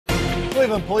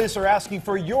Cleveland police are asking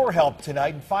for your help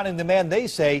tonight in finding the man they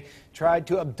say tried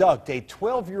to abduct a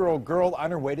 12-year-old girl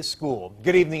on her way to school.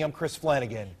 Good evening, I'm Chris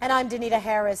Flanagan. And I'm Danita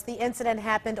Harris. The incident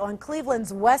happened on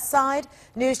Cleveland's west side.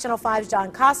 News Channel 5's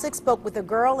John Kosick spoke with the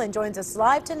girl and joins us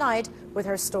live tonight with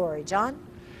her story. John?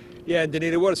 Yeah, and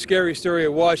Danita, what a scary story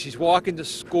it was. She's walking to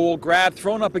school, grabbed,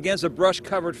 thrown up against a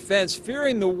brush-covered fence,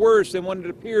 fearing the worst, and when it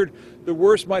appeared the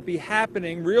worst might be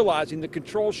happening, realizing the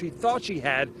control she thought she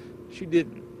had, she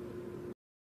didn't.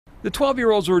 The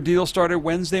 12-year-old's ordeal started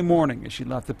Wednesday morning as she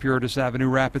left the Puritas Avenue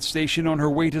Rapid Station on her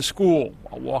way to school.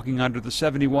 While walking under the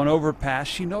 71 overpass,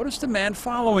 she noticed a man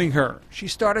following her. She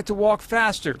started to walk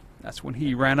faster. That's when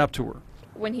he ran up to her.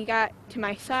 When he got to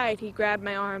my side, he grabbed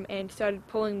my arm and started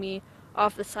pulling me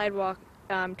off the sidewalk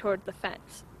toward the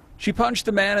fence. She punched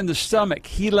the man in the stomach.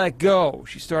 He let go.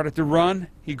 She started to run.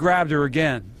 He grabbed her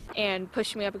again and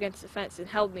pushed me up against the fence and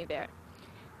held me there.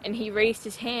 And he raised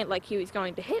his hand like he was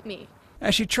going to hit me.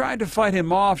 As she tried to fight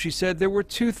him off, she said there were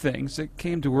two things that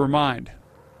came to her mind.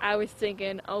 I was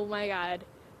thinking, oh my God,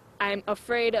 I'm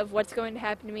afraid of what's going to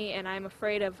happen to me, and I'm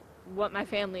afraid of what my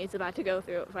family is about to go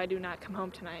through if I do not come home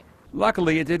tonight.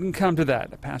 Luckily, it didn't come to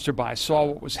that. A passerby saw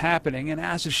what was happening and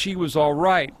asked if she was all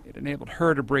right. It enabled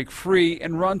her to break free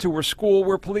and run to her school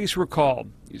where police were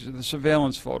called. These are the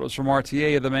surveillance photos from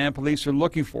RTA of the man police are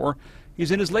looking for.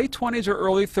 He's in his late 20s or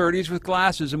early 30s with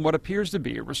glasses and what appears to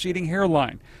be a receding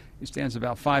hairline. He stands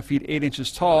about 5 feet 8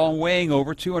 inches tall and weighing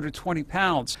over 220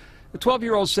 pounds. The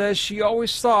 12-year-old says she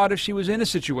always thought if she was in a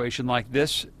situation like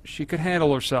this, she could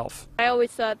handle herself. I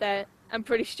always thought that I'm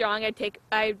pretty strong.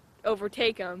 I'd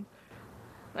overtake him.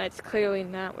 That's clearly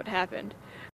not what happened.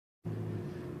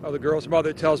 Well, the girl's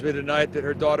mother tells me tonight that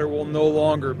her daughter will no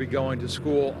longer be going to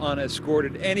school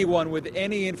unescorted. Anyone with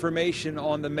any information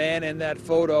on the man in that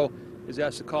photo is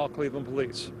asked to call Cleveland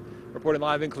police. Reporting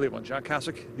live in Cleveland, John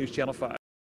Kosick, News Channel 5.